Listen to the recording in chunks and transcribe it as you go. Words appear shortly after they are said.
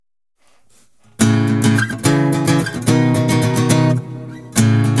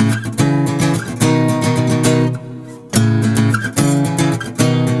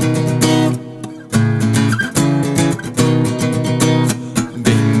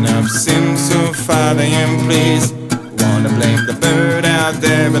5 a.m. please. Wanna blame the bird out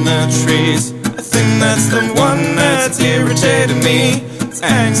there in the trees. I think that's the one that's irritating me. It's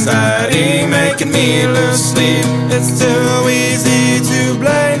anxiety making me lose sleep. It's too easy to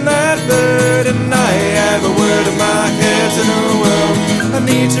blame that bird, and I have a word in my head to the world. I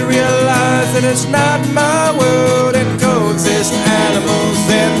need to realize that it's not my world, and coexist animals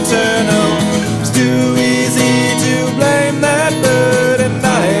internal. It's too easy to blame that bird, and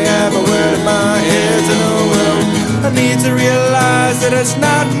I have a word in my head to the world. I need to realize that it's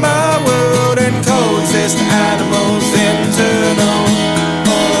not my world, and coexist animals internal.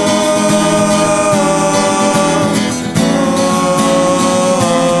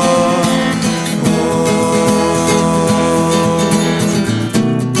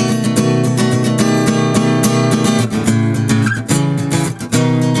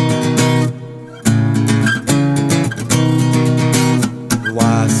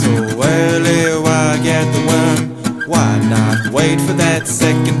 Why so early? Why get the worm? Why not wait for that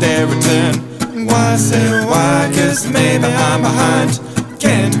secondary turn? Why say why? 'Cause maybe I'm behind.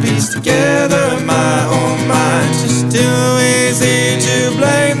 Can't piece together my own mind. It's too easy to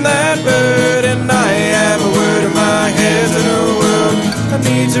blame that bird, and I have a word in my head to the world. I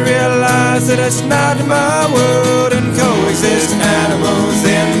need to realize that it's not my world, and coexist animals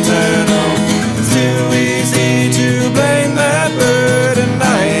internal. It's too easy to blame that bird, and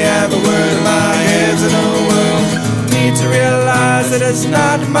I have a word in my head to the world. Need to realize that it's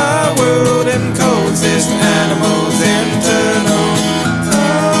not my